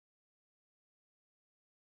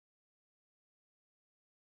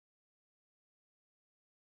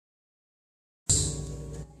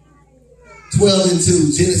12 and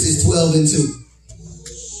 2. Genesis 12 and 2.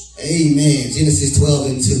 Amen. Genesis 12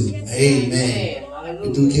 and 2. Amen.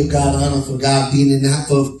 We do give God honor for God being in that,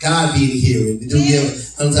 for God being here. We do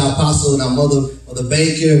give honor to our apostle and our mother, Mother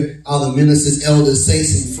Baker, all the ministers, elders,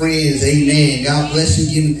 saints, and friends. Amen. God bless you.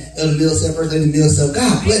 Giving Elder Millsap, First Lady Millsap.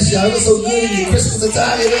 God bless y'all. It was so good in your Christmas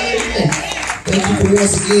attire. Amen. Thank you for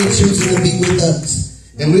once again choosing to be with us.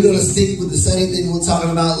 And we're going to stick with the same thing we were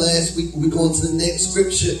talking about last week. We're going to the next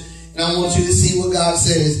scripture. And I want you to see what God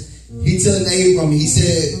says. He telling Abram, he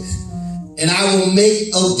said, and I will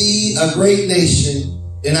make of thee a great nation,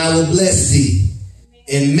 and I will bless thee,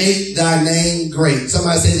 and make thy name great.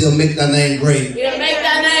 Somebody say he'll make thy name great. He'll make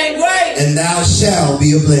thy name great. And thou shalt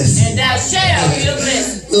be a blessing. And thou shalt be a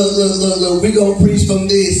blessing. Look. We're going to preach from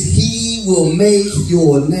this. He will make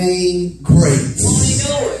your name great. Won't he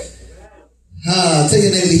do it? Tell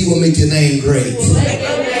your neighbor, he will make your name great.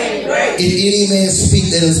 If any man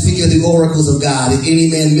speak, let him speak of the oracles of God. If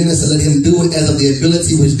any man minister, let him do it as of the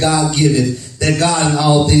ability which God giveth, that God in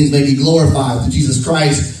all things may be glorified through Jesus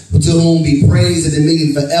Christ, to whom be praised and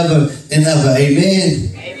dominion forever and ever.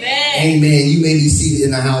 Amen. Amen. Amen. You may be seated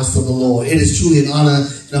in the house of the Lord. It is truly an honor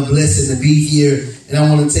and a blessing to be here. And I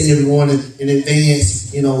want to tell everyone in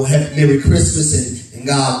advance, happy Merry Christmas and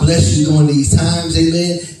God bless you during these times.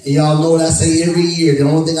 Amen. And y'all know what I say every year. The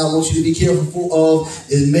only thing I want you to be careful of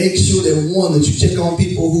is make sure that that you check on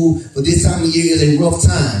people who, for this time of year, is a rough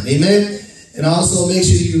time. Amen. And also make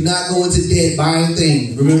sure you do not go into debt buying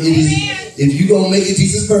things. Remember, if you're going to make it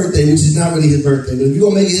Jesus' birthday, which is not really his birthday, but if you're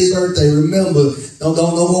going to make it his birthday, remember, don't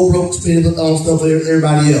go broke spending on stuff for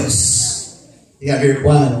everybody else. You got very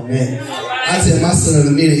quiet on that. I tell my son in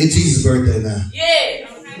a minute, it's Jesus' birthday now. Yeah.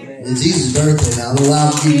 It's Jesus' birthday now. I don't know why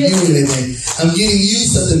I'm giving you anything. I'm giving you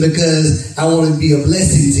something because I want to be a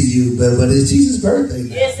blessing to you, but it's Jesus' birthday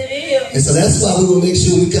now. Yes, it is. And so that's why we will make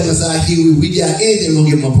sure we come inside here. We got anything, we'll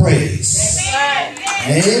give him a praise.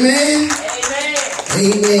 Amen.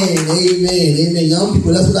 Amen. Young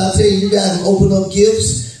people, that's what I tell you. You guys open up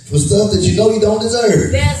gifts for stuff that you know you don't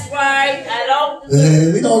deserve. That's right. I don't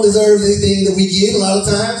deserve. We don't deserve anything that we get a lot of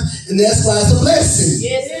times. And that's why it's a blessing.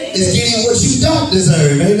 Yes, it is. It's getting what you don't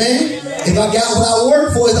deserve. Amen. If I got what I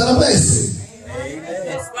work for, it's not a blessing.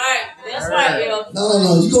 That's right. That's right, yo.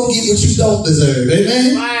 No. You're going to get what you don't deserve.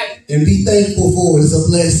 Amen. Right. And be thankful for it. It's a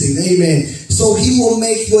blessing. Amen. So he will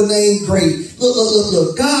make your name great.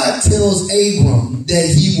 Look. God tells Abram that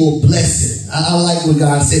he will bless him. I like what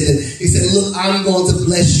God said. That he said, look, I'm going to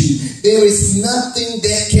bless you. There is nothing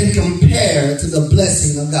that can compare to the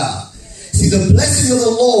blessing of God. See, the blessings of the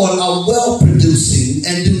Lord are well-producing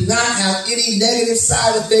and do not have any negative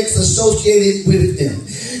side effects associated with them.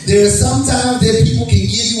 There are sometimes that people can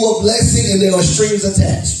give you a blessing and there are strings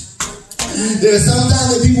attached. There are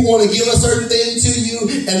sometimes that people want to give a certain thing to you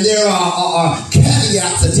and there are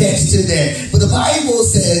caveats attached to that. But the Bible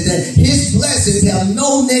says that his blessings have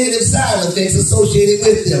no negative side effects associated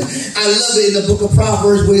with them. I love it in the book of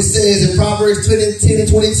Proverbs where it says in Proverbs 10 and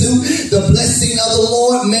 22, the blessing of the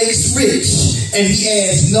Lord makes rich and he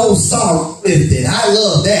adds no sorrow with it. I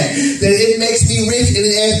love that it makes me rich and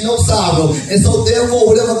it adds no sorrow. And so therefore,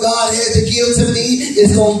 whatever God has to give to me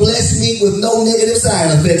is going to bless me with no negative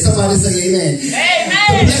side effects. Somebody say amen. Amen.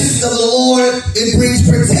 The blessings of the Lord, it brings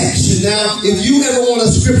protection. Now, if you ever want a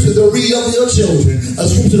scripture to read over your children, a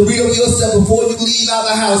scripture to read over yourself before you leave out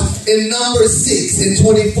the house, in Numbers 6 and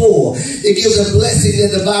 24, it gives a blessing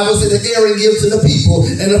that the Bible said that Aaron gives to the people.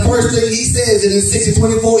 And the first thing he says in 6 and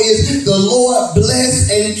 24 is, the Lord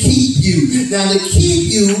bless and keep you. Now, to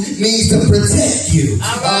keep you means to protect you.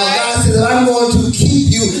 God says, I'm going to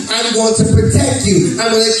keep you. I'm going to protect you.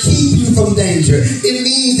 I'm going to keep you from danger. It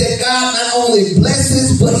means that God not only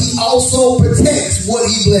blesses, but he also protects what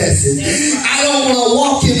he blesses. I don't want to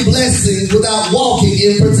walk in blessings without walking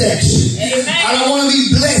in protection. I don't want to be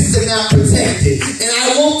blessed and not protected. And I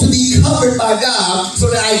want to be covered by God so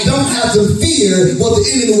that I don't have to fear what the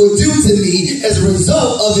enemy will do to me as a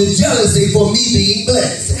result of his jealousy for me being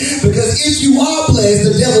blessed. Because if you are blessed,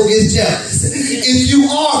 the devil gets jealous. If you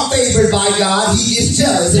are favored by God, he gets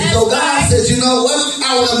jealous. And so God says, you know what?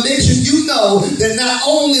 I want to make sure you know that not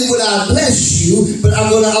only will I bless you, but I'm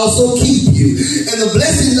going to also keep you. And the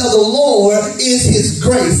blessing of the Lord is his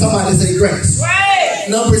grace. Somebody say grace. Right.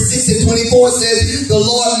 Numbers 6 and 24 says, the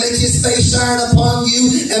Lord make his face shine upon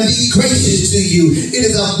you and be gracious to you. It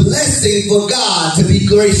is a blessing for God to be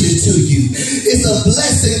gracious to you. It's a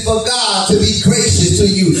blessing for God to be gracious to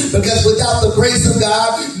you. Because without the grace of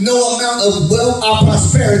God, no amount of wealth or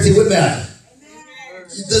prosperity would matter.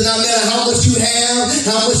 It does not matter how much you have,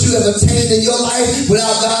 how much you have attained in your life.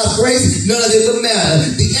 Without God's grace, none of it would matter.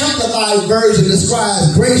 The Amplified Version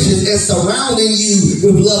describes gracious as surrounding you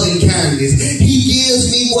with loving kindness. He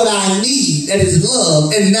gives me what I need, that is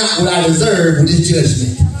love, and not what I deserve, which is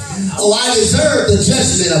judgment. Oh, I deserve the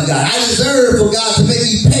judgment of God. I deserve for God to make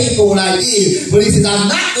me pay for what I did. But he says, I'm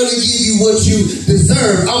not going to give you what you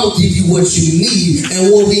deserve. I'm going to give you what you need.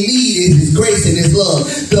 And what we need is his grace and his love.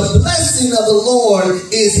 The blessing of the Lord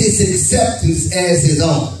is his acceptance as his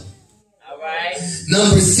own.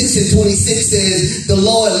 Numbers 6 and 26 says, the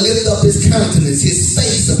Lord lift up his countenance, his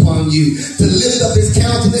face upon you. To lift up his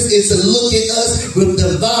countenance is to look at us with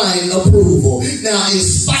divine approval. Now, in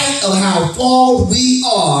spite of how flawed we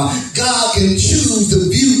are, God can choose to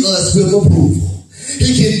view us with approval.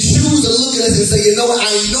 He can choose to look at us and say, you know what,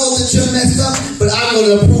 I know that you're messed up, but I'm going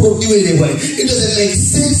to approve of you anyway. It doesn't make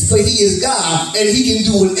sense, but he is God, and he can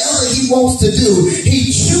do whatever he wants to do.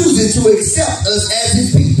 He chooses to accept us as his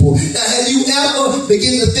people. Now, have you ever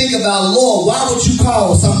begin to think about, Lord, why would you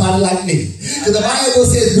call somebody like me? Because the Bible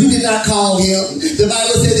says we did not call him. The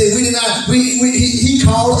Bible says that we did not, he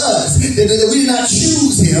called us. That we did not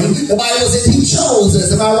choose him. The Bible says he chose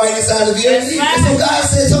us. Am I right inside of you? And so God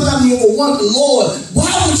says, sometimes you will wonder, Lord, why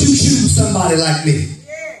would you choose somebody like me?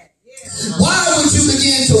 Why would you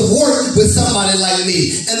begin to work with somebody like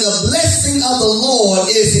me? And the blessing of the Lord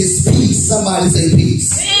is his peace. Somebody say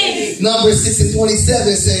peace. Numbers 6 and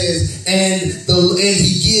 27 says, and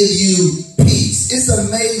he give you peace. It's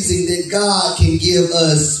amazing that God can give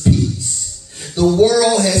us peace. The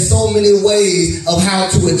world has so many ways of how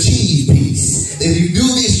to achieve peace. If you do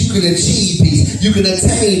this, you can achieve peace. You can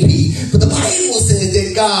attain peace. But the Bible says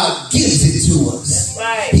that God gives it to us.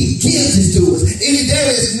 Right. He gives it to us.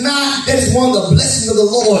 That is one of the blessings of the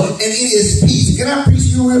Lord, and it is peace. Can I preach to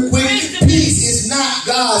you real quick? Peace is not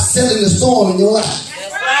God settling the storm in your life.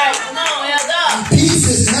 That's right. Come on, Elder. Peace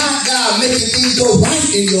is not God making things go right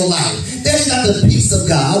in your life. That is not the peace of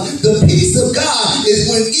God. The peace of God is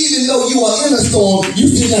when even though you are in a storm, you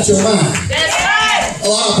still got your mind. That's right.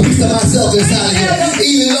 Oh, I'm a piece of myself inside of here.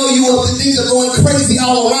 Even though things are going crazy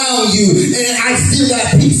all around you, and I still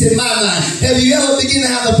got peace in my mind. Have you ever begin to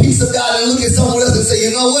have the peace of God and look at someone else and say,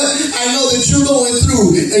 you know what? I know that you're going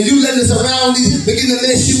through, and you let this surroundings begin to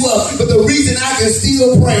mess you up. But the reason I can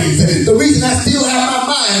still praise, the reason I still have my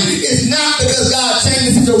mind, is not because God changed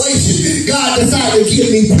the situation. God decided to give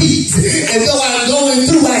me peace. And though I'm going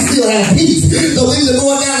through, I still have peace. Though things are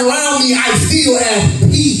going down around me, I still have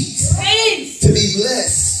peace. To be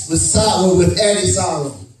blessed with sorrow, with added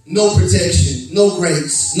sorrow, no protection, no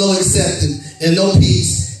grace, no acceptance, and no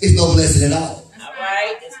peace is no blessing at all. All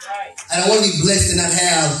right, that's right. I don't want to be blessed and not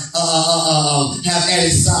have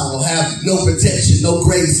added sorrow, have no protection, no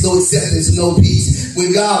grace, no acceptance, and no peace.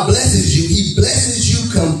 When God blesses you, he blesses you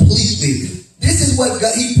completely. This is what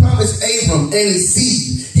God, he promised Abram and his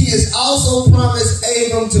seed. He has also promised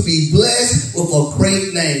Abram to be blessed with a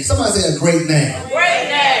great name. Somebody say a great name. A great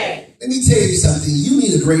name. Let me tell you something. You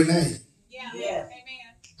need a great name. Yeah.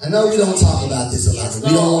 I know we don't talk about this a lot. We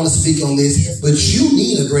don't want to speak on this, but you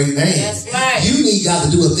need a great name. That's right. You need God to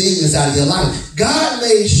do a thing inside of your life. God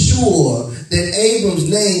made sure that Abram's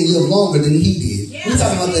name lived longer than he did. Yeah. We're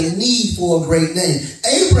talking about the need for a great name.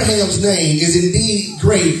 Abraham's name is indeed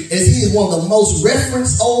great, as he is one of the most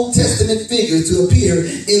referenced Old Testament figures to appear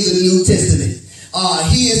in the New Testament.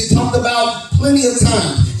 He is talked about plenty of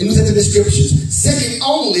times in the scriptures, second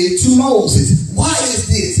only to Moses. Why is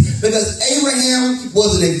this? Because Abraham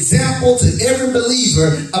was an example to every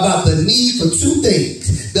believer about the need for two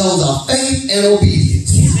things. Those are faith and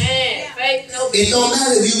obedience. Amen. Faith and obedience. It don't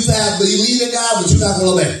matter if you believe in God, but you're not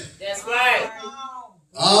going to obey. That's right.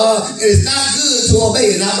 It's not good to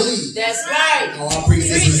obey and not believe. That's right. Oh, I'll preach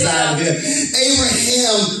this inside of here.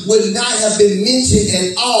 Abraham would not have been mentioned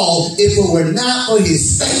at all if it were not for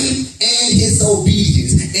his faith and his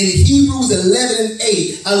obedience. In Hebrews 11 and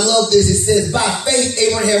 8, I love this. It says, by faith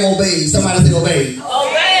Abraham obeyed. Somebody say obeyed.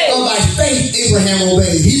 Obey. Oh, by faith Abraham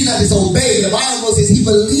obeyed. He did not just obey. The Bible says he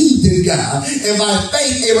believed in God. And by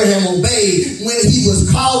faith Abraham obeyed when he was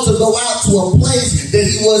called to go out to a place that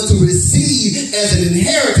he was to receive as an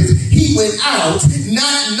inheritance. He went out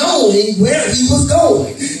not knowing where he was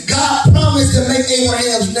going. God promised to make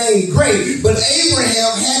Abraham's name great, but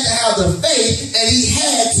Abraham had to have the faith and he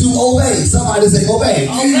had to obey. Somebody say obey.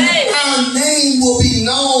 Our name will be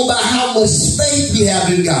known by how much faith we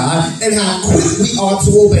have in God and how quick we are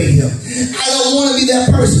to obey him. I don't want to be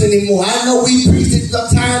that person anymore. I know we preach it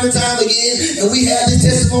time and time again, and we have this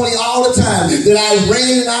testimony all the time that I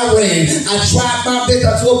ran and I ran. I tried my best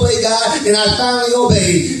to obey God, and I finally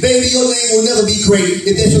obeyed. Baby, your name will never be great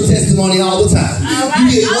if that's your testimony all the time.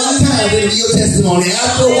 You get one time, it'll be your testimony.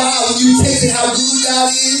 After a while, when you taste it how good God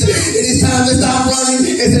is, it is time to stop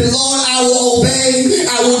running and say, Lord, I will obey.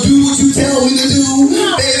 I will do what you tell me to do.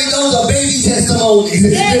 Baby, those are baby testimonies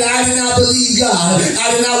that I did not believe God. I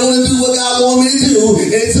did not want to do what God wanted me to do,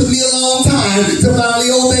 and it took me a long time to finally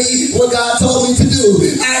obey what God told me to do.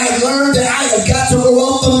 I have learned that I have got to grow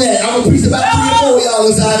up from that. I'm going to preach about 3 or 4 of y'all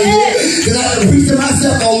inside of here, because I have to preach to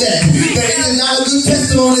myself on that. That it is not a good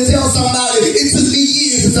testimony to tell somebody it took me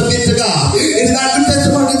years to submit to God. It's not a good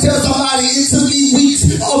testimony to tell somebody it took me weeks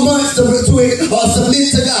or months to submit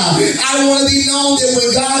to God. I want to be known that when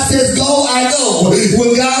God says go, I go.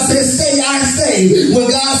 When God says stay, I stay. When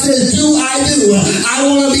God says do, I do. I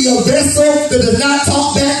want to be a vessel that does not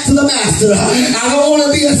talk back to the master. I don't want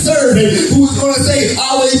to be a servant who is going to say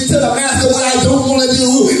always to the master what I don't want to do,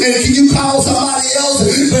 and can you call somebody else?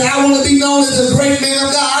 But I want to be known as a great man of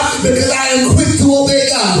God because I am quick to obey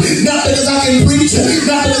God. Not because I can preach,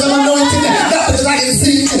 not because I'm anointed, not because I can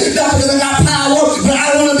sing, not because I got power, but I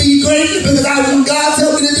want to be great because when God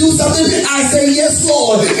tells me to do something, I say yes,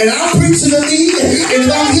 Lord. And I'm preaching to me, and if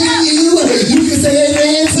I'm hitting you, you can say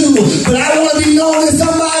amen too. But I want to be known as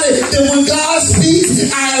somebody that when God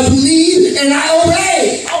speaks, I believe and I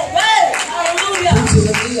obey. Obey. Hallelujah. Preaching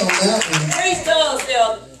to me on that one. Preach to us,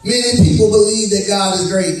 Elder. Many people believe that God is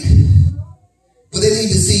great, but they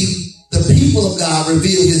need to see the people of God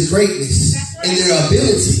reveal his greatness and their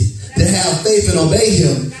ability to have faith and obey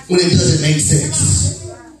him when it doesn't make sense.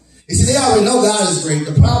 You see, they already know God is great.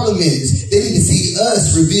 The problem is they need to see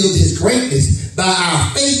us reveal his greatness by our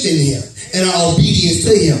faith in him and our obedience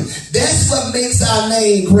to him. That's what makes our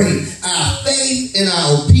name great. Our faith and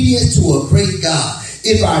our obedience to a great God.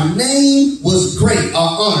 If our name was great or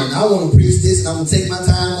honored, I want to preach this and I'm going to take my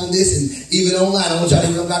time on this, and even online, I want y'all to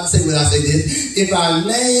know what I'm about to say when I say this. If our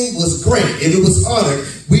name was great, if it was honored,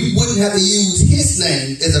 we wouldn't have to use his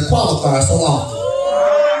name as a qualifier so often.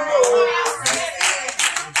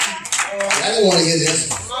 Y'all didn't want to hear this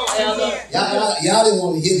one. Y'all didn't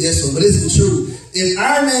want to hear this one, but it's the truth. If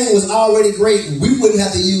our name was already great, we wouldn't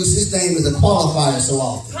have to use his name as a qualifier so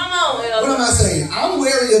often. Come on, Elder. What am I saying? I'm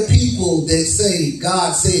wary of people that say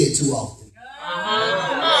God said too often.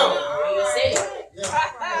 Come on. You say it.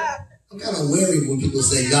 I'm kind of wary when people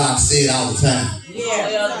say God said all the time.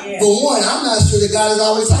 Yeah. For one, I'm not sure that God is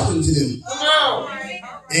always talking to them. Come on.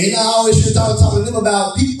 And he's not always sure talking to them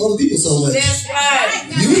about other people so much. That's right.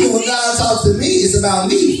 Usually when God talks to me, it's about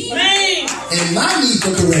me and my need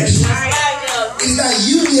for correction. It's not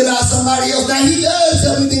usually about somebody else. Now, he does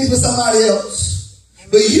tell me things for somebody else.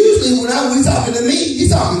 But usually when he's talking to me, he's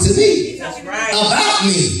talking to me. That's right. About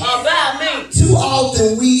me. About me. Too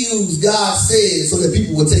often we use God said so that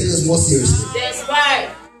people will take us more seriously. That's right.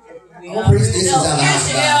 I'm going to preach this out of the house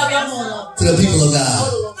about to the people of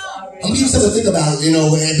God. I'm going to give you something to think about,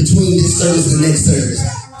 between this service and the next service.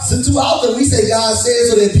 So too often we say God said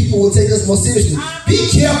so that people will take us more seriously. Be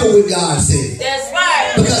careful with God said. That's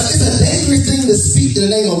right. Because it's a dangerous thing to speak in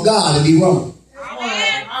the name of God and be wrong.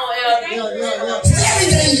 It's very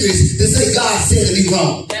dangerous to say God said and be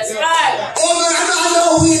wrong. That's right. Oh man, I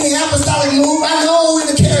know we in the apostolic move. I know we in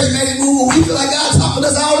the charismatic move. We feel like God's talking to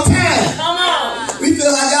us all the time. Come on. We feel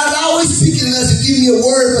like God's always speaking to us and give me a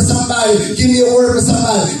word for somebody. Give me a word for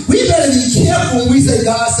somebody. We better be careful when we say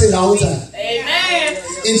God said all the time. Amen.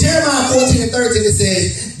 In Jeremiah 14 and 13 it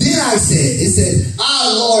says, then I said,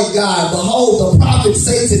 our Lord God, behold, the prophets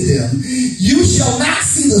say to them, you shall not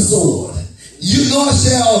see the sword, nor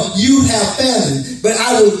shall you have famine, but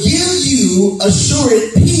I will give you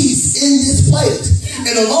assured peace in this place.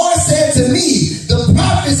 And the Lord said to me, the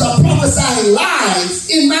prophets are prophesying lies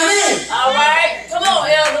in my name. All right. Come on,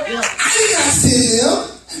 Elder. I did not send them,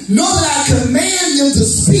 nor did I command them to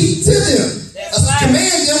speak to them.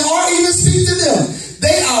 Command them or even speak to them.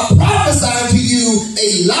 They are prophesying to you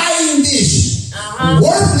a lying dish,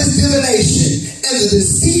 worthless divination, and the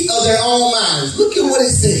deceit of their own minds. Look at what it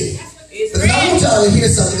says. Because I want y'all to hear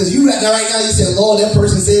something, because you right now you say, Lord, that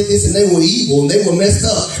person said this and they were evil and they were messed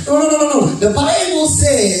up. No. The Bible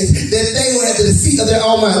says that they were at the deceit of their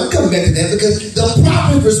own mind. I'm coming back to that, because the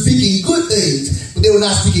prophets were speaking good things, but they were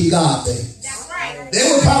not speaking God things. They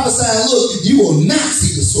were prophesying, look, you will not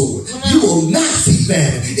see the sword. You will not see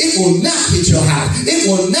famine. It will not hit your house. It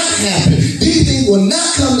will not happen. These things will not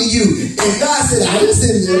come to you. And God said, I didn't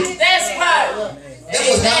send them. That's right. That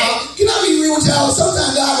was not. Can I be real with y'all?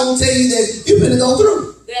 Sometimes God gonna tell you that you're gonna go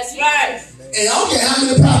through. That's right. And I don't care how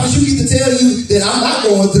many prophets you get to tell you that I'm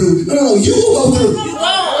going through. No, you will go through. You're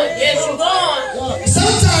going. Yes, you're going.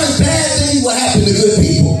 Sometimes bad things will happen to good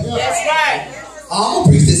people. That's right. I'm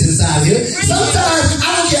gonna preach this inside here. Sometimes, I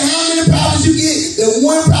don't care how many problems you get, that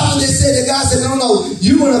one problem that said that God said, no,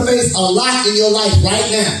 you're gonna face a lot in your life right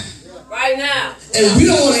now. Right now. And we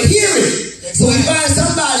don't want to hear it. So we find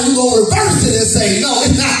somebody who's gonna reverse it and say, no,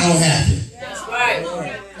 it's not gonna happen. That's right.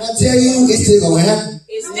 I tell you, it's still gonna happen.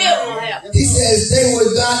 It's still gonna happen. He says they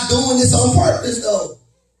were not doing this on purpose, though.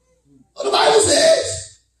 What the Bible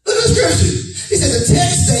says. Look at the scripture. He said the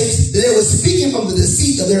text states that they were speaking from the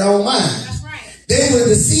deceit of their own mind. That's right. They were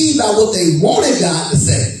deceived by what they wanted God to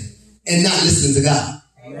say and not listening to God.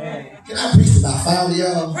 Amen. Can I preach about fire,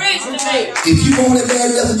 y'all? Preach to me. If you want it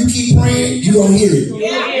bad enough and you keep praying, you're going to hear it. You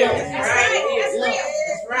hear it. That's right.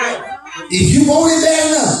 That's right. If you want it bad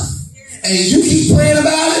enough and you keep praying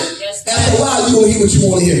about it, after a while you're going to hear what you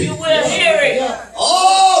want to hear. You will hear it.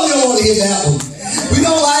 Oh, you don't want to hear that one. We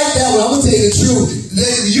don't like that one. I'm going to tell you the truth.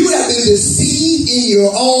 That you have been deceived in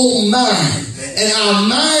your own mind. And our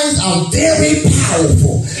minds are very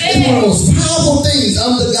powerful. It's one of the most powerful things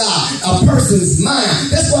under God, a person's mind.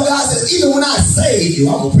 That's why God says, even when I save you,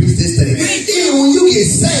 I'm going to preach this thing. Even when you get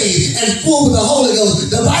saved and full with the Holy Ghost,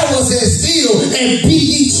 the Bible says, still and be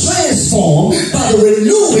ye transformed by the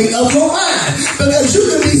renewing of your mind. Because you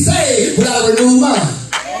can be saved without a renewed mind.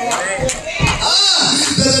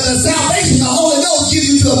 The salvation, the Holy Ghost gives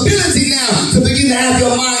you the ability now to begin to have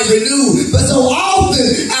your mind renewed. But so often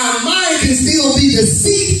our mind can still be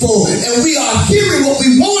deceitful and we are hearing what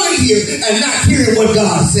we want to hear and not hearing what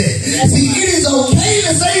God said. See, it is okay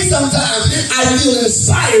to say sometimes, I feel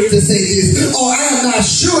inspired to say this, or I am not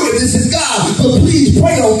sure if this is God, but please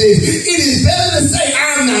pray on this. It is better to say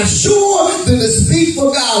I'm not sure than to speak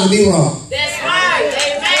for God and be wrong. That's right.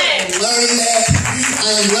 Amen. Learning that. I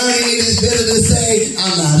am learning it is better to say,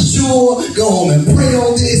 I'm not sure. Go home and pray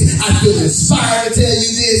on this. I feel inspired to tell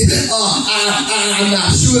you this. I'm not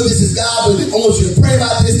sure if this is God, but I want you to pray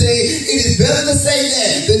about this thing. It is better to say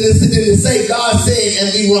that than to say God said and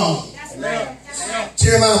be wrong.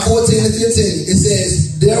 Jeremiah 14 and 15. It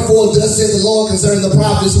says, therefore thus said the Lord concerning the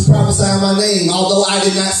prophets who prophesy in my name, although I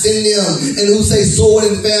did not send them, and who say sword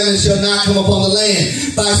and famine shall not come upon the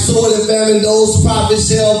land. By sword and famine those prophets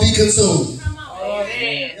shall be consumed.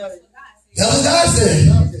 That's what God said.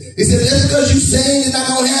 He said, just because you're saying it's not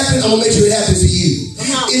going to happen, I'm going to make sure it happens to you.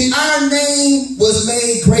 If our name was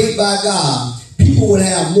made great by God, people would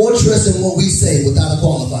have more trust in what we say without a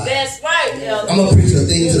qualifier. That's right, Elder. I'm going to preach a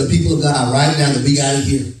thing to the people of God right now that we got to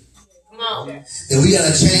hear. Come on. That we got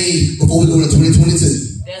to change before we go into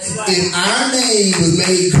 2022. That's right. If our name was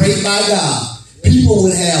made great by God, people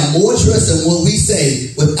would have more trust in what we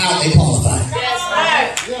say without a qualifier. That's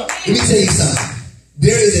right. Let me tell you something.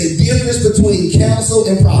 There is a difference between counsel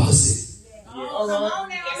and prophecy.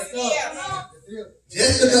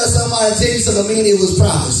 Just because somebody tells you something mean it was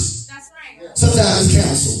prophecy. Sometimes it's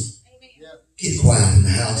counsel. Get quiet in the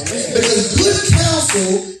house. Because good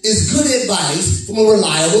counsel is good advice from a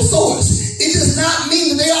reliable source. It does not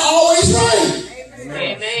mean that they are always right.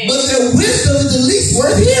 Amen. But their wisdom is the least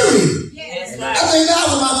worth hearing. Right. I thank God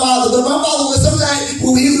for my father, but my father was sometimes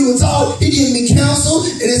when we would talk, he gave me counsel,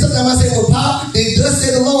 and then sometimes I say, well, Pop, they just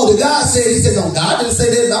said the Lord. The God said, he said, no, God didn't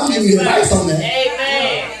say that, but I'm giving you advice on that.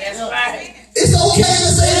 Amen. That's right. It's okay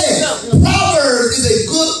to say that. Proverbs is a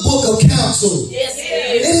good book of counsel. Yes, it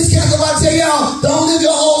is. In this counsel, I tell y'all, don't live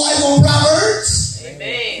your whole life on Proverbs.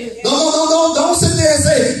 Amen. Don't sit there and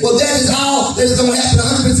say, well, that is all that is going to happen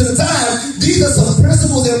 100% of the time. These are some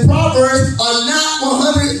principles in Proverbs are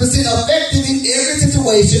not 100% effective in every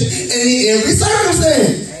situation and in every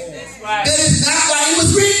circumstance. That's right. That is not why it was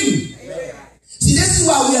written. See, this is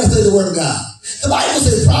why we have to study the Word of God. The Bible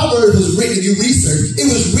says Proverbs was written, if you research, it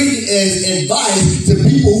was written as advice to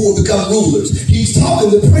people who will become rulers. He's talking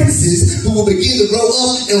to princes who will begin to grow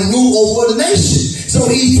up and rule over the nation. So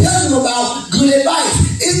he's telling them about good advice.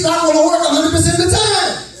 It's not going to work 100% of the time.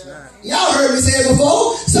 Y'all heard me say it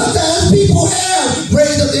before. Sometimes people have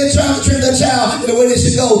raised up their child to train their child in the way they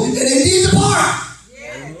should go, and they need to part.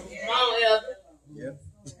 Come on, Elder.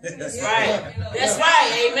 That's right. That's right.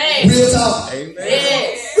 Amen. Real talk.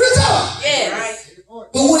 Yes. Real talk. Yes.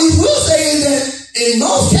 But what he will say is that in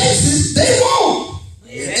most cases, they won't.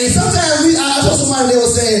 And sometimes I saw somebody, they were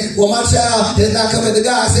saying, well, my child has not come into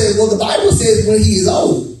God. I said, well, the Bible says when he is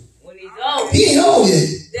old. When he's old. He ain't old yet.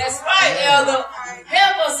 That's right, Elder.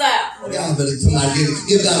 Help us out. Y'all better somebody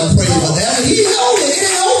give God a praise for that. But he ain't old yet. It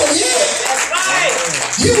ain't over yet. That's right.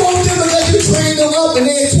 You want them because you trained them up and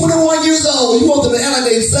they're 21 years old. You want them to act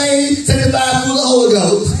like they're saved, sanctified through the Holy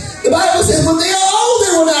Ghost. The Bible says when they are old,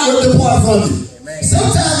 they will not depart from you.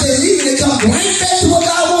 Sometimes they leave and they come right back to what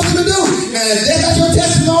if that's not your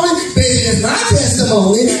testimony, baby, it's my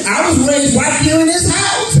testimony. I was raised right here in this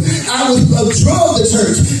house. I was drove the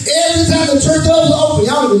church. Every time the church doors were open,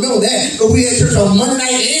 y'all don't remember that, but we had church on Monday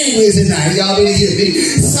night and Wednesday night. Y'all didn't hear me.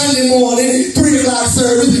 Sunday morning, 3 o'clock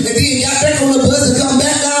service, and then got back on the bus and come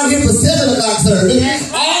back down here for 7 o'clock service.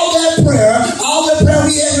 All that prayer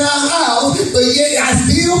we had in our house, but yet I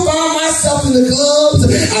still found myself in the clubs.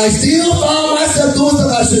 I still found myself doing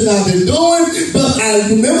stuff I should not have been doing, but I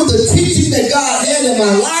remember the teaching that God had in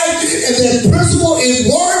my life, and that principle, it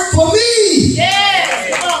worked for me.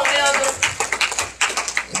 Yes, come on, Elder.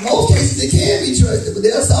 In most cases, it can be trusted, but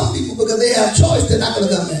there are some people, because they have choice, they're not going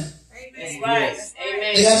to come back. That's right.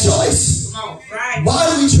 Amen. They have choice. Come on, right. Why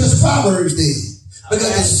do we trust Proverbs then?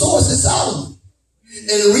 Because the source is Solomon. And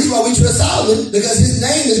the reason why we trust Solomon, because his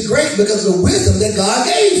name is great because of the wisdom that God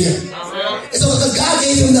gave him. And so because God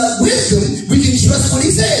gave him that wisdom, we can trust what he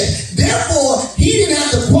said. Therefore, he didn't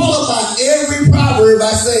have to qualify every proverb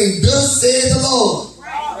by saying, thus says the Lord.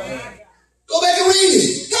 Go back and read it.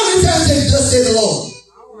 How many times did thus says the Lord?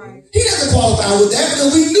 He doesn't qualify with that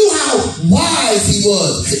because we knew how wise he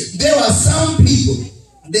was. There are some people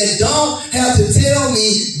that don't have to tell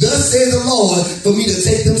me, thus says the Lord, for me to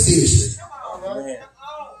take them seriously.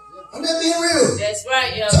 I'm not being real. That's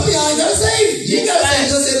right, yo. Some of y'all ain't gotta say it. You ain't gotta say,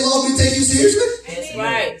 thus says the Lord, for me to take you seriously. That's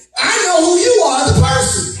right. I know who you are as a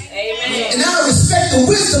person. Amen. And I respect the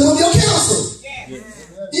wisdom of your counsel.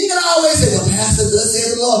 You ain't gonna always say, well, Pastor, thus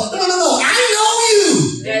says the Lord. No. I know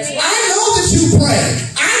you. That's right. I know that you pray.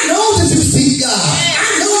 I know that you seek God. I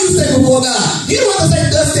know you stay before God. You don't have to say,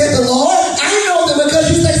 thus says the Lord. I know that because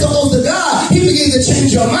you stay so close to God, he begins to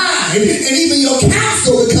change your mind. And even your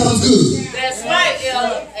counsel becomes good. That's right,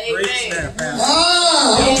 Elder. Amen.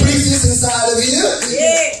 I'm preaching this inside of here.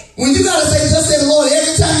 Yeah. When you gotta say, thus says the Lord,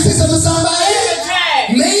 every time you say something to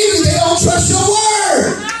somebody, maybe they don't trust your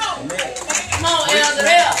word. Come on, Elder.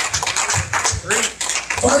 Help.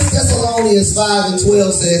 1 Thessalonians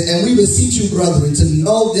 5:12 says, and we beseech you, brethren, to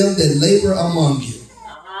know them that labor among you.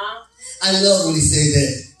 I love when he said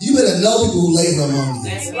that. You better know people who labor among you.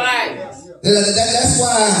 That's right. That's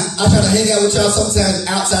why I try to hang out with y'all sometimes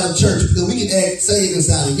outside of church, because we can act saved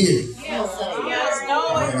inside of here.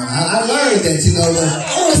 I learned that, but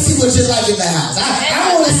I want to see what you're like in the house.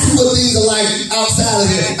 I want to see what things are like outside of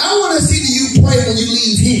here. I want to see that you pray when you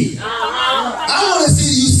leave here. I want to see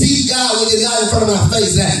that you seek God when you're not in front of my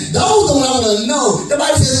face. Now, those are what I want to know. The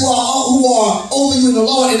Bible says who are over you in the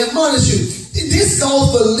Lord and admonish you. This goes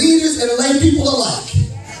for leaders and lay people alike.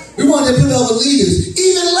 We want to put it over leaders,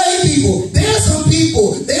 even lay people. There are some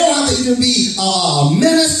people, they don't have to even be a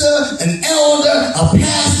minister, an elder, a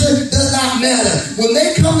pastor, does not matter. When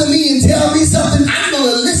they come to me and tell me something, I'm going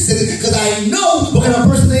to listen because I know what kind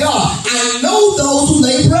of person they are. I know those who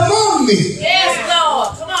labor among me. Yes,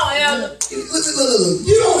 Lord. Come on, Elder. Look.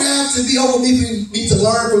 You don't have to be over me for me to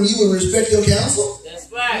learn from you and respect your counsel.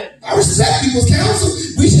 That's right. I respect people's counsel.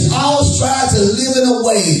 We should all strive to live in a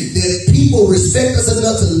way that people respect us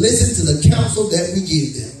enough to listen to the counsel that we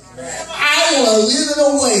give them. I want to live in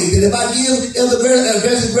a way that if I give Elder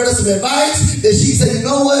Greta some advice, that she say, you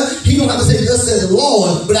know what? He don't have to say, thus says the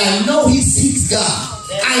Lord, but I know he seeks God.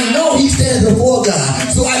 I know he stands before God,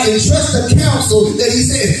 so I can trust the counsel that he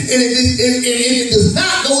said. And if it does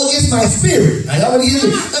not go against my spirit, I already hear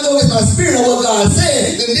it, not go against my spirit on what God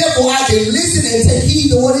said, then therefore I can listen and take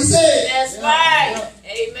heed to what he said. That's right.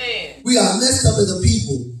 Amen. We are messed up as a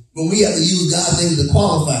people when we have to use God's name to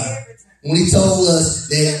qualify. When he told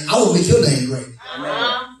us that I will make your name great.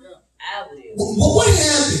 What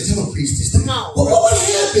happens? I'm going to preach this. What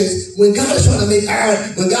happens when God is trying to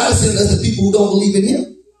when God is sending us the people who don't believe in him?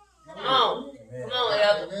 Come on,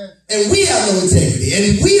 Elder. And we have no integrity.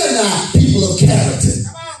 And we are not people of character.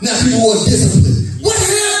 Not people who are disciplined. What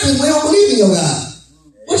happens when we don't believe in your God?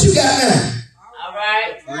 What you got now? All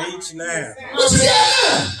right. Preach now. What you got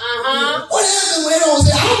now? What happens when they don't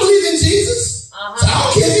say, I don't believe in Jesus? So I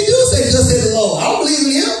don't care if you do say, just say the Lord. I don't believe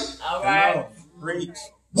in him. All right. Preach.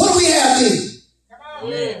 What do we have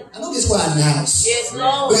then? I know this is why I announce. Yes,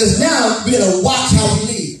 Lord. Because now we gotta watch how we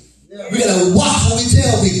live. We gotta watch what we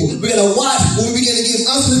tell people. We gotta watch when we begin to give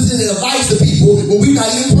unsolicited advice to people when we're not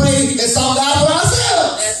even praying and sought God for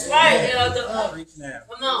ourselves. That's right, Elder.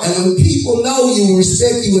 Come on. And when people know you and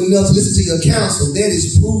respect you enough to listen to your counsel, that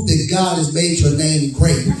is proof that God has made your name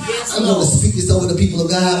great. Yes, I'm going to speak this over the people of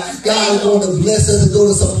God. God is going to bless us to go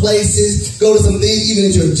to some places, go to some things,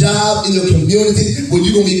 even at your job, in your community, where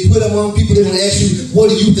you're going to be put among people that are going to ask you,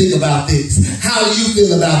 what do you think about this? How do you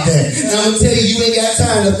feel about that? And I'm going to tell you, you ain't got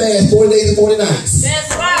time to fast 40 days and 40 nights.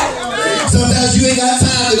 That's right. Sometimes you ain't got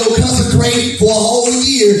time to go consecrate for a whole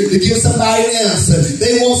year. here to give somebody an answer.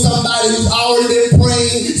 They want somebody who's already been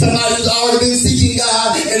praying, somebody who's already been seeking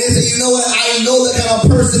God, and they say, you know what, I know the kind of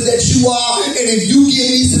person that you are, and if you give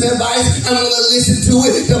me some advice, I'm going to listen to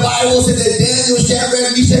it. The Bible said that Daniel,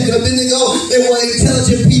 Shadrach, Meshach, and Abednego, they were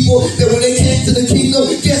intelligent people, that when they came to the kingdom,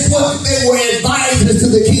 guess what? They were advisors to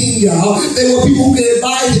the king, y'all. They were people who could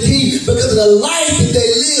advise the king because of the life that they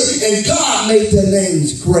lived, and God made their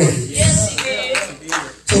names great. Yes, he did.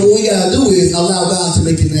 So what we got to do is allow God to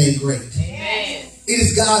make his name great. Amen. It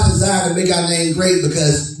is God's desire to make our name great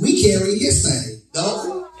because we carry his name, don't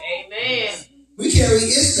we? Amen. We carry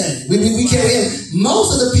his name. We carry him.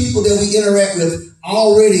 Most of the people that we interact with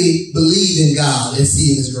already believe in God and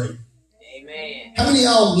see him as great. Amen. How many of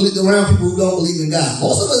y'all live around people who don't believe in God?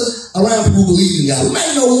 Most of us around people who believe in God. We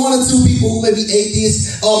might know one or two people who may be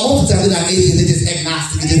atheists. Most of the time they're not atheists, they're just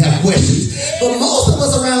agnostic, they just have questions. But most of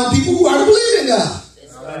us around people who already believe in God.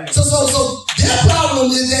 So their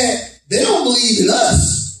problem is that they don't believe in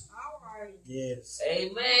us. Yes.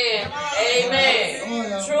 Amen.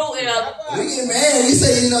 Amen. True, elder. We get mad. We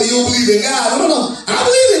say, you don't believe in God. No. I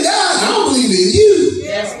believe in God. I don't believe in you.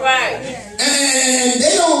 That's right. And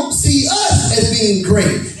they don't see us as being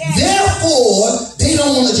great. Therefore, they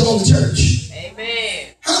don't want to join the church.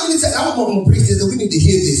 Amen. How many times, I'm going to preach this, we need to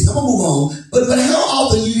hear this. I'm going to move on. But how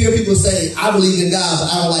often you hear people say, I believe in God, but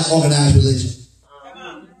I don't like organized religion.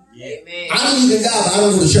 Amen. I believe in God, but I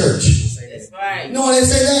don't go to church. That's right. You know why they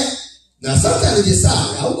say that? Now, sometimes they just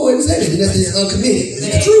sorry. I'll go ahead and say that. That's just uncommitted. It's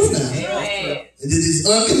the truth now. Amen. It's just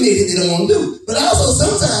uncommitted. They don't want to do. But also,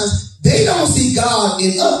 sometimes they don't see God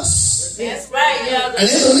in us. That's right, elder. And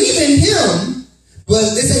they believe in him,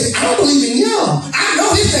 but they say, I don't believe in y'all. I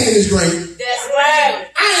know his name is great. That's right.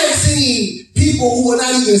 I have seen people who are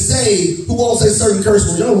not even saved who won't say certain curse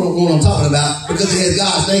words. You know what I'm talking about because it has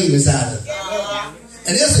God's name inside of it.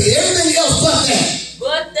 And they'll say everything else but that.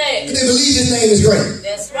 But that. But they believe his name is great.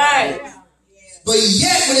 That's right. But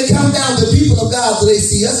yet, when it comes down to people of God, do they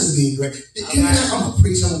see us as being great? I'm going to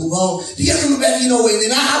preach, I'm going to move on. Do you remember back, and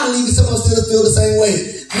I believe that some of us still feel the same way.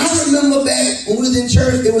 I remember back when we was in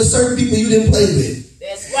church, there were certain people you didn't play with.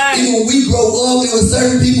 That's right. Even when we grow up, there were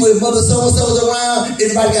certain people, if Mother so-and-so was around,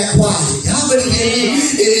 everybody got quiet. Y'all better hear me.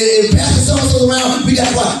 If Pastor so-and-so was around, we got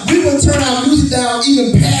quiet. We would turn our music down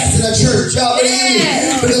even past in a church. Y'all better hear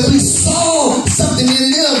me. Because we saw something in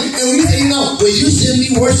them, and we said, well, you shouldn't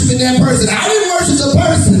be worshiping that person. I didn't worship the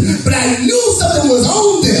person, but I knew something was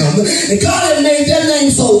on them. And God had made their name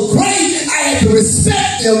so great, I had to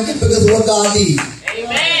respect them because of what God did.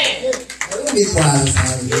 Amen. Well, don't get quiet this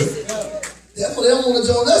time. Therefore, they don't want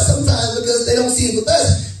to join us sometimes because they don't see it with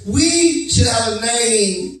us. We should have a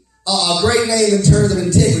name, a great name in terms of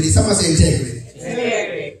integrity. Somebody say integrity.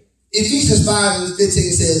 Integrity. Ephesians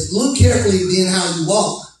 5:15 says, look carefully then how you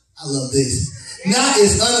walk. I love this. Not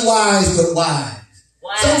as unwise, but wise.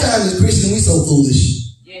 Wow. Sometimes as Christians, we so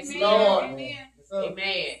foolish. Yes, Lord. Amen.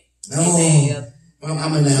 Oh, Amen. I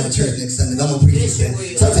might not have a church next Sunday. I'm going to preach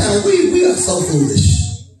this. Sometimes we are so foolish.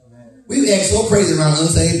 We act so crazy around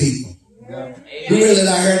unsaved people. We really let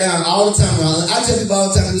our hair down all the time. I tell people all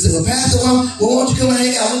the time, they say, well, Pastor, why won't you come and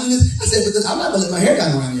hang out? I want to do this. I said, because I'm not going to let my hair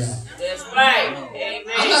down around y'all. That's right. Amen.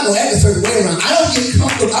 I'm not going to act a certain way around. I don't get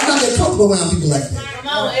comfortable. I'm not that comfortable around people like that. Come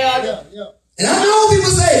on, elder. And I know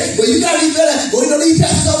people say, well, you got to be better. Well, these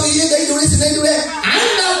pastors over here, they do this and they do that.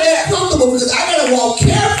 I'm not that comfortable because I got to walk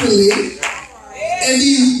carefully and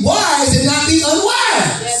be wise and not be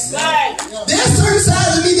unwise. That's right. There's certain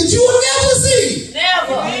sides of me that you will never see.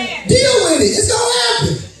 Never. Deal with it. It's going to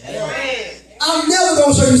happen. Amen. I'm never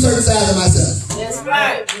going to show you certain sides of myself. That's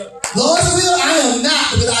right. Lord's will, I am not,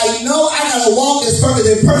 because I know I got to walk as perfect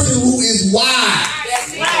a person who is wise.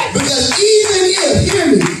 That's right. Because even if, hear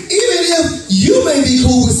me, even if you may be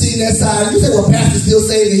cool with seeing that side, you say, well, Pastor's still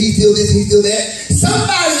saved and he's still this and he's still that.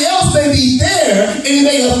 Somebody else may be there and it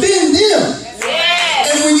may offend them.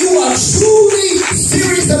 Yes. And when you are truly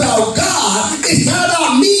serious about God, it's not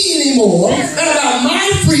about me anymore, not about my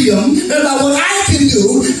freedom, not about what I can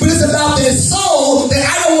do, but it's about their soul that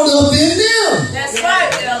I don't want to offend them. That's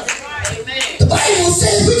right, elder. Amen. The Bible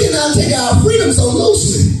says we cannot take our freedom so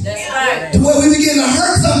loosely. That's right. To where we begin to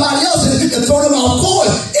hurt somebody else and throw them off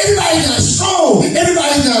course. Everybody's not strong.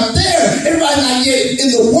 Everybody's not there. Everybody's not yet in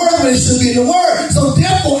the word when it should be in the word. So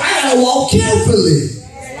therefore, I gotta walk carefully.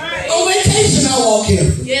 On vacation, I walk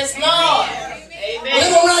carefully. Yes, Lord. Amen.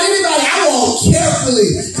 Whenever I'm around anybody, I walk carefully.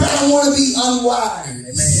 I don't want to be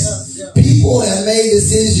unwise. People have made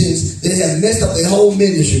decisions that have messed up their whole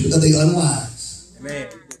ministry because they're unwise. Amen.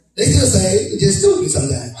 They still say they're just stupid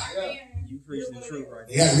sometimes. You preach the truth right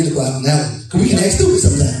They got really quiet on that one. Because we can act stupid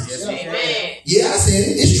sometimes. Amen. Yeah, I said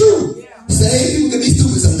it. It's true. Saved people can be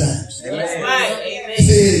stupid sometimes. That's right. Amen. He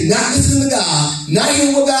said, not listening to God, not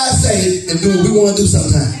hearing what God say, and doing what we want to do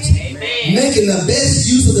sometimes. Amen. Making the best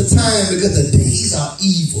use of the time because the days are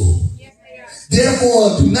evil.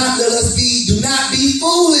 Therefore, do not be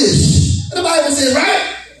foolish. The Bible says,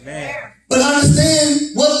 right? Amen. But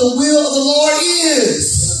understand what the will of the Lord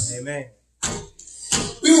is. Amen.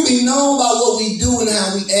 We will be known by what we do and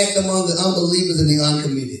how we act among the unbelievers and the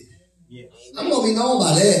uncommitted. Yes. I'm going to be known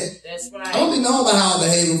by that. That's right. I'm going to be known by how I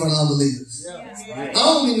behave in front of unbelievers. That's right. I'm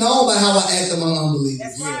going to be known by how I act among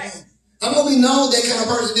unbelievers. Yes. I'm going to be known that kind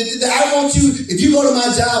of person. I want you, if you go to my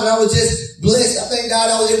job and I was just blessed, I thank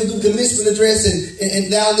God I was able to do the commencement address and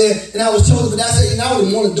down there, and I was chosen, but I said, I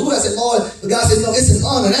wouldn't want to do it. I said, Lord, but God said, no, it's an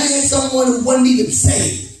honor. And I had someone who wasn't even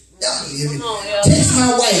saved. Text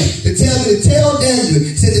my wife to tell Daniel,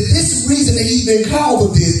 said that this is the reason that he's been called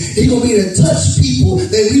for this. He's going to be able to touch people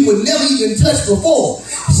that we would never even touch before.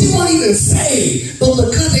 She won't even say, but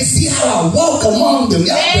because they see how I walk among them,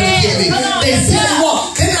 y'all better get me. They see how I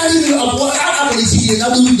walk. They're not even, I believe she is.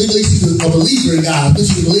 I believe she's a believer in God. I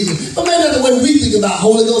believe she's a believer. But man, that's the way we think about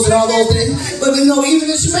Holy Ghost and all those things. But you know, even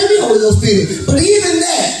if she may be Holy Ghost spirit, but even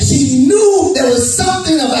that, she knew there was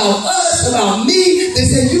something about us, about me, that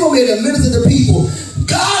said, you're going to be able to minister to people.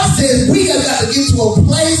 God says we have got to get to a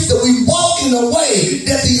place that we walk in a way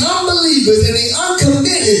that the unbelievers and the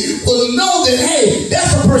uncommitted will know that, hey,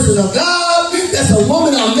 that's a person of God, that's a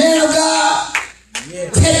woman or man of God.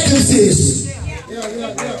 Yeah. Take them seriously.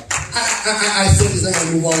 I said this, I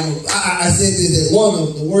gotta move on. I said this, that one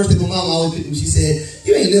of the worst thing my mama always picked me, she said,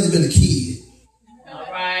 you ain't never been a kid. All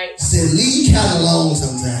right. She said, leave counting alone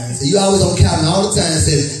sometimes. And you always on counting all the time,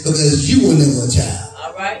 said, because you were never a child.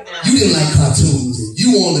 All right now. You didn't like cartoons. And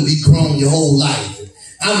you wanted to be grown your whole life.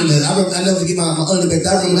 I never forget my underback.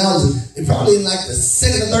 I remember when I was probably in like the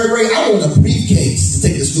 2nd or 3rd grade, I wanted a briefcase to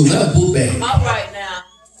take to school, not a book bag. All right now.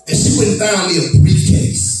 And she went and found me a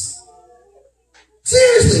briefcase.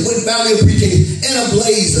 Seriously, went and found me a briefcase and a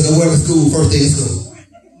blazer to wear to school, first day of school.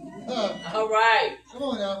 All right. Come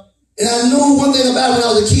on now. And I knew one thing about when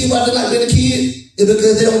I was a kid, why I did not being a kid, is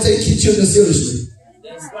because they don't take children seriously.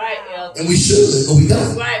 That's right, Elder. And we should, but we don't.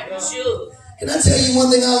 That's right, we should. Can I tell you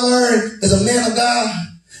one thing I learned as a man of God?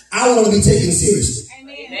 I want to be taken seriously.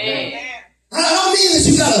 Amen. I don't mean that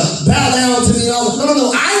you gotta bow down to me and all.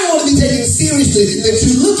 No. I want to be taken seriously. That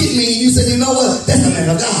you look at me and you say, you know what? That's a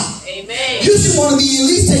man of God. Amen. You should want to be at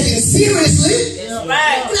least taken seriously. That's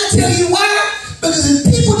right. Can I tell you why? Because if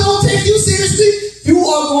people don't take you seriously, you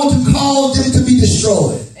are going to cause them to be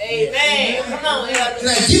destroyed. Amen. Come on, Elder.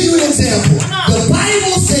 Can I give you an example? The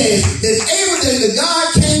Bible says that that God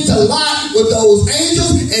came to Lot with those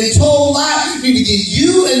angels and told Lot, you need to get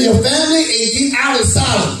you and your family and get out of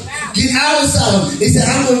Sodom. Get out of Sodom. He said,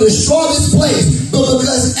 I'm going to destroy this place. But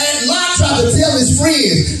because Lot tried to tell his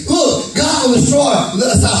friends, look, God will destroy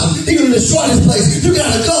Sodom. He's going to destroy this place. You got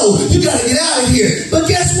to go. You got to get out of here. But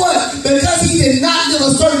guess what? Because he did not live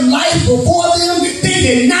a certain life before them, they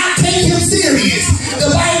did not take him serious. The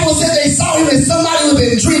Bible said they saw him as somebody who had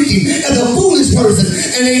been drinking, as a foolish person,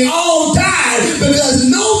 and they all died because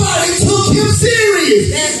nobody took him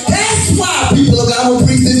serious. That's why people of God will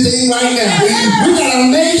preach this thing right now. We gotta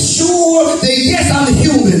make sure that yes, I'm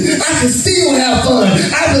human. I can still have fun.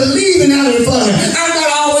 I believe in having fun. I'm not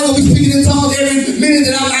always gonna be speaking in tongues every minute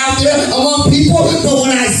that I'm out there among people, but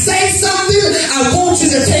when I say something, I want you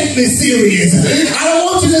to take me serious. I don't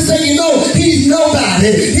want you to say, you know, he's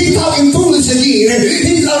nobody. He's talking foolish again.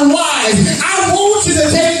 He's unwise. I want you to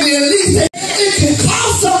take me at least. It can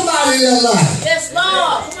cost somebody their life. Yes,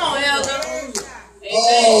 Lord. Come on, Elder.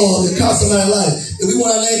 Oh, it cost somebody their life. If we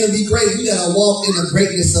want our name to be great, we gotta walk in the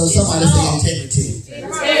greatness of somebody say integrity.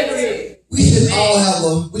 Integrity. We should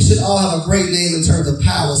all have a great name in terms of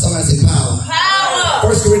power. Somebody say power.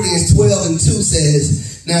 Power. 1 Corinthians 12:2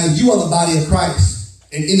 says, now you are the body of Christ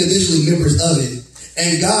and individually members of it.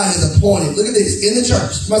 And God has appointed, look at this, in the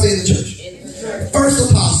church. Somebody say in the church. First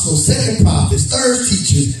apostles, second prophets, third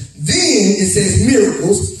teachers. Then it says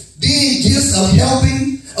miracles. Then gifts of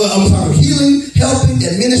healing, helping,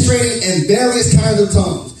 administrating, and various kinds of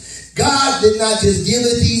tongues. God did not just give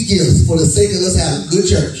us these gifts for the sake of us having a good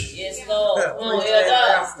church. Yes, Lord. Come on,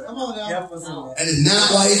 Elder. Come on now. And it's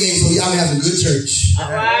not why he gave so y'all can have a good church.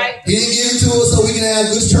 All right. He didn't give it to us so we can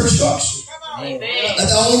have good church structure. Amen.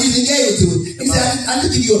 That's the only reason he gave it to us. He said, I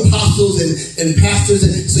just give you apostles and pastors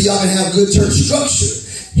so y'all can have good church structure.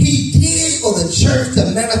 He did for the church to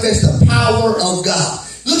manifest the power of God.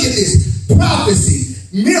 Look at this. Prophecy,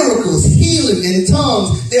 miracles, healing, and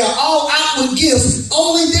tongues. They are all outward gifts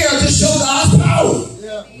only there to show God's power.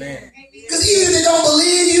 Yeah. Man. Because even if they don't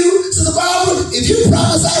believe you, Sister Barbara, if you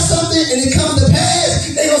prophesy something and it comes to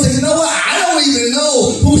pass, they're going to say, you know what? I don't even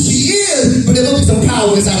know who she is, but there will be some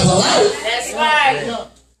power inside of her life. That's right.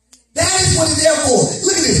 That is what it's there for.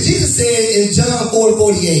 Look at this. Jesus said in John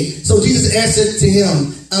 4:48. So Jesus answered to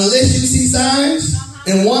him, unless you see signs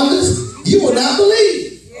and wonders, you will not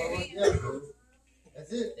believe.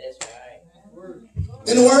 That's it. That's right.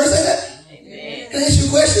 And the word say that? Amen. Can I ask you a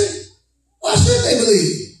question? Why should they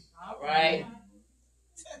believe? All right.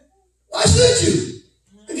 Why should you?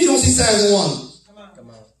 If you don't see signs and wonders. Come on.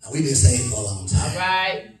 Now, we've been saved for a long All time.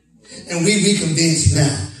 right. And we convinced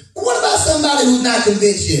now. But what about somebody who's not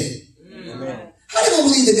convinced yet? How they gonna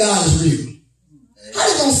believe that God is real? How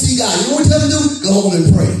they gonna see God? You know what tell them to do? Go home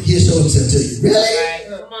and pray. He'll show himself to you. Really? Right.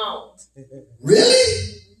 Come on. Really?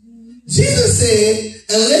 Jesus said,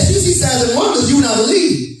 unless you see signs and wonders, you will not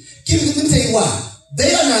believe. Let me tell you why.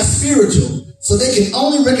 They are not spiritual, so they can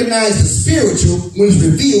only recognize the spiritual when it's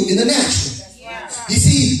revealed in the natural. You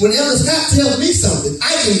see, when Elder Scott tells me something,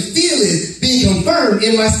 I can feel it being confirmed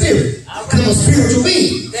in my spirit. Because I'm a spiritual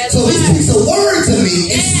being. So he speaks a word to me,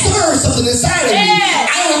 it stirs something inside of me.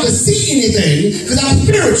 I don't have to see anything because I'm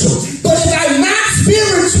spiritual. But if I'm not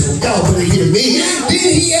spiritual, y'all better hear me,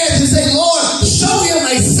 then he has to say, Lord, show him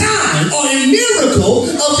a sign or a miracle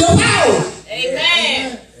of your power.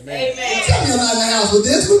 Amen. Amen. Tell me I'm not in the house with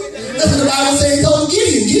this one. That's what the Bible says. He told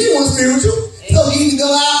Gideon. Gideon was spiritual. So you can go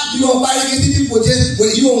out, you're going to fight against these people, just when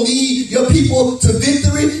you going to lead your people to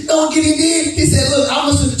victory. Don't get it in. He said, look, I'm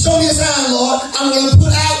going to show me a sign, Lord. I'm going to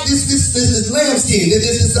put out this lambskin,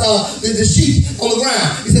 the sheep on the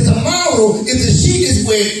ground. He said, tomorrow, if the sheep is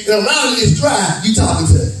wet and around it is dry, you talking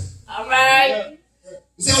to it. All right.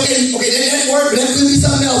 He said, okay, that worked, but that could be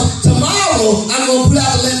something else. Tomorrow, I'm going to put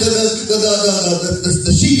out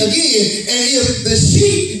the sheet again, and if the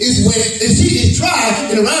sheet is wet, the sheet is dry,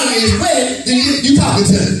 and around it is wet, then you talking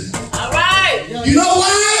to him. All right. You know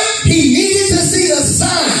why? He needed to see a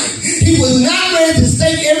sign. He was not ready to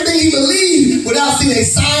stake everything he believed without seeing a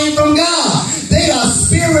sign from God. They are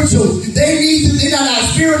spiritual. They're not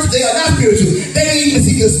spiritual. They are not spiritual. They need to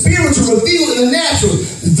see the spiritual revealed in the natural.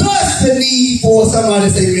 Thus the need for somebody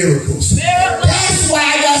to say miracles. That's why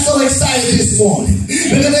I got so excited this morning.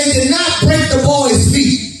 Because they did not break the boy's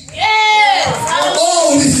feet. Yes.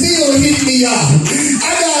 Oh, it still hit me off.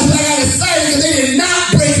 I got excited because they did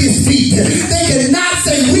not break his feet. They could not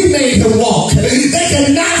say we made him walk. They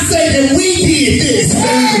could not say that we did this.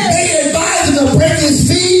 They advised him to break his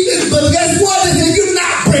feet, but guess what? They said, you're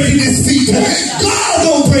not breaking his feet. God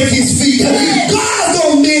don't break his feet. God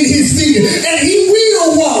don't mend his feet. And he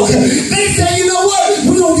will walk. They said, you know what?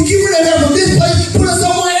 We're going to get rid of her from this place, put her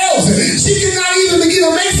somewhere else. She cannot even begin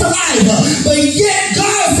to make saliva. But yet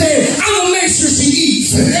God said, I'm going to make sure she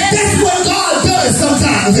eats. That's what God does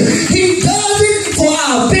sometimes. He does it for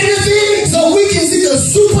our benefit so we can see the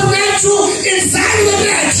supernatural inside of the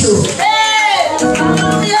natural.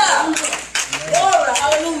 Hallelujah. Glory.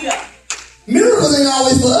 Hallelujah. Miracles ain't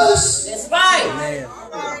always for us. That's right.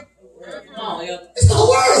 Come on, Elder. It's for the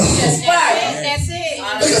world. That's right. That's it.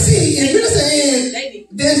 Because see, in Minister Ann,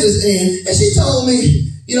 Dentist Ann, and she told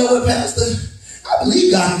me, you know what, Pastor, I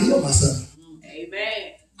believe God can heal my son.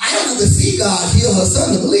 Amen. I don't have to see God heal her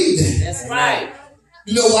son to believe that. That's right.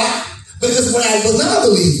 You know why? Because when I was not a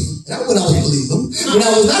believer, not when I was a believer, when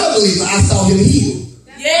I was not a believer, I saw him heal.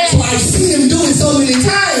 Yes. So I've seen him do it so many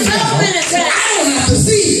times So now. many times. I don't have to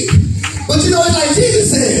see it. But you know, it's like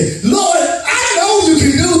Jesus said, Lord, I know you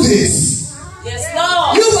can do this. Yes,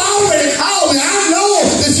 Lord. You've already called me. I know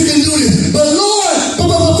that you can do this. But Lord,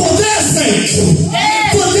 but for their sake,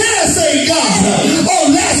 for their sake, God,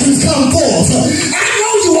 oh, Lazarus come forth. I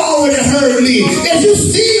know you already heard me, and you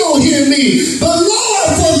still hear me. But Lord,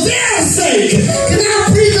 for their sake, can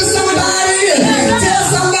I preach to somebody? Tell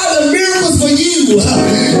somebody the miracle's for you.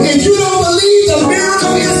 If you don't believe the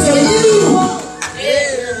miracle is for you.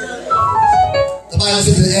 The Bible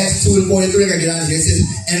says in Acts 2:43, I gotta get out of here. It says,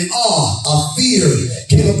 and awe of fear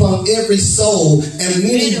came upon every soul, and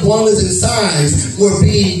many wonders and signs were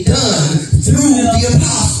being done through the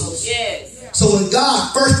apostles. Yes. So when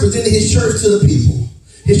God first presented his church to the people,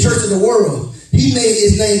 his church to the world, he made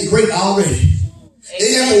his name great already. They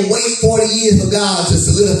didn't have to wait 40 years for God to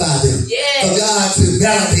solidify them, for God to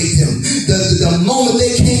validate them. The moment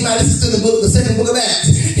they came out, this is in the second book of Acts,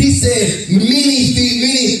 he said many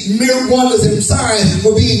miracle wonders and signs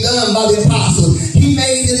were being done by the apostles. He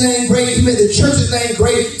made his name great. He made the church's name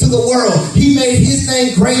great to the world. He made his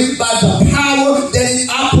name great by the power that it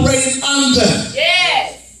operated under.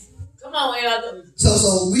 Yes. Come on, Elder.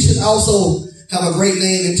 So we should also have a great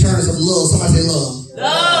name in terms of love. Somebody say love.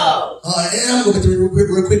 Love. And I'm going to go through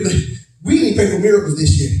real quickly. We need to pray for miracles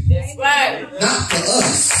this year. That's right. Not for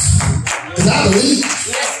us. Because I believe.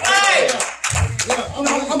 That's right. I'm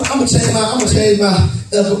going to change my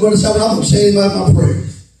prayer.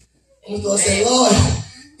 I'm going to say, Lord,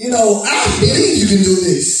 I believe you can do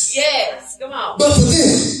this. Yes. Come on. But for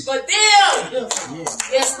them. For them.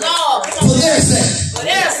 Yes, Lord. For their sake. For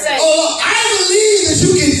their sake. Oh, Lord, I believe that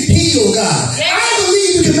you can heal, God. Yes. I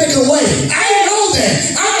believe you can make a way. I know that.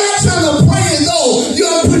 I'm not trying to pray as though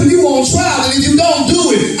you're putting you on trial, and if you don't do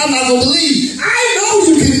it, I'm not going to believe. I know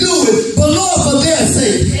you can do it, but Lord, for their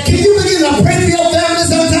sake. Can you begin to pray for your family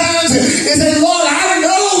sometimes and say, Lord, I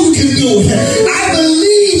know you can do it. I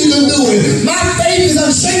believe you can do it. My faith is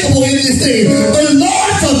unshakable in this thing. But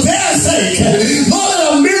Lord, for their sake, Lord,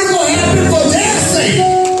 let a miracle happen for their sake.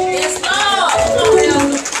 Yes, Lord.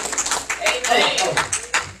 Amen.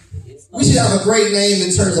 We should have a great name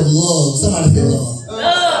in terms of love. Somebody say love.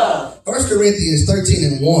 Love. 1 Corinthians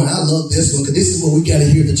 13:1. I love this one because this is what we got to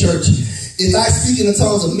hear at the church. If I speak in the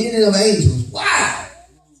tongues of men and of angels, wow.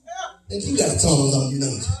 Think you got tongues on you,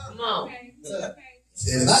 don't you? Come on.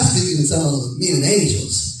 If I speak in the tongues of men and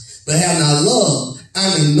angels, but have not love,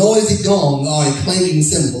 I'm a noisy gong or a clanging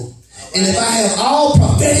cymbal. And if I have all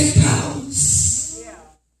prophetic powers,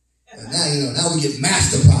 now we get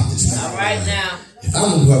master prophets now. All right now. If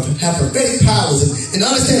I'm going to have prophetic powers and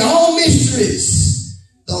understand all mysteries,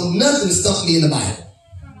 don't nothing stump me in the Bible.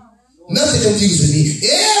 Nothing confuses me.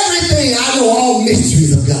 Everything I know all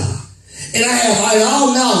mysteries of God. And I have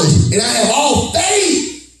all knowledge. And I have all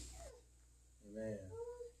faith. Amen.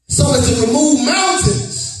 So as to remove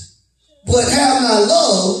mountains, but have not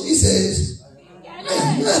love, he says,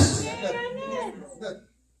 ain't nothing. Isn't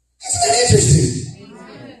that interesting?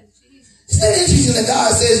 Isn't that interesting that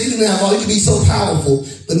God says you can be so powerful,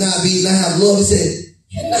 but not have love? He said,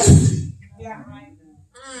 you're nothing.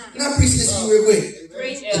 Can I preach this to you real quick?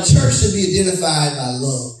 The church should be identified by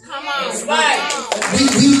love. Come on, right. We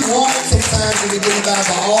walk sometimes and we identify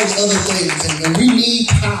by all the other things, and we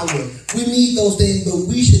need power. We need those things, but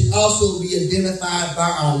we should also be identified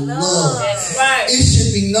by our love. That's right. It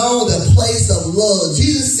should be known the place of love.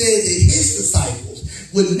 Jesus said that his disciples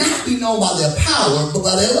would not be known by their power, but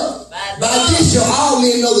by their love. By this shall all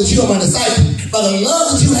men know that you are my disciples, by the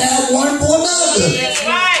love that you have one for another. That's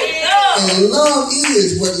right. Love. And love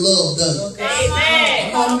is what love does.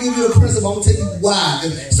 Amen. I'm going to give you a principle. I'm going to tell you why.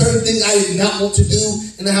 There's certain things I did not want to do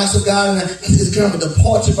in the house of God, and it's kind of a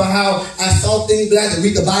departure for how I saw things, but I had to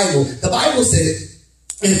read the Bible. The Bible said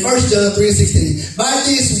in 1 John 3:16, by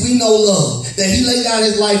this we know love, that he laid down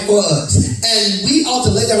his life for us, and we ought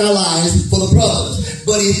to lay down our lives for the brothers.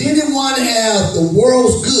 But if anyone have the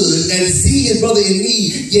world's good and see his brother in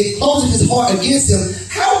need, yet closes his heart against him,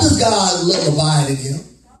 how does God's love abide in him?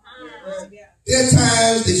 There are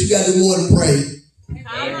times that you got to do more than pray. Amen.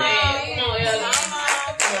 Come on, Elder.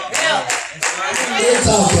 Let's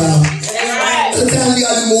talk, y'all. That's right. Sometimes you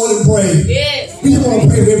got to do more than pray. Yes. We just want to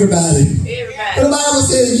pray for everybody. Everybody. But the Bible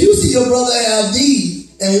says, you see your brother have need,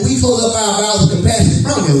 and we close up our vows of compassion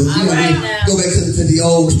from him. Go back to the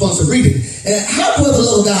old responsive reading. And how do we have the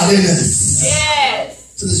love of God in us? Yes.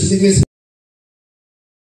 So this should be missing.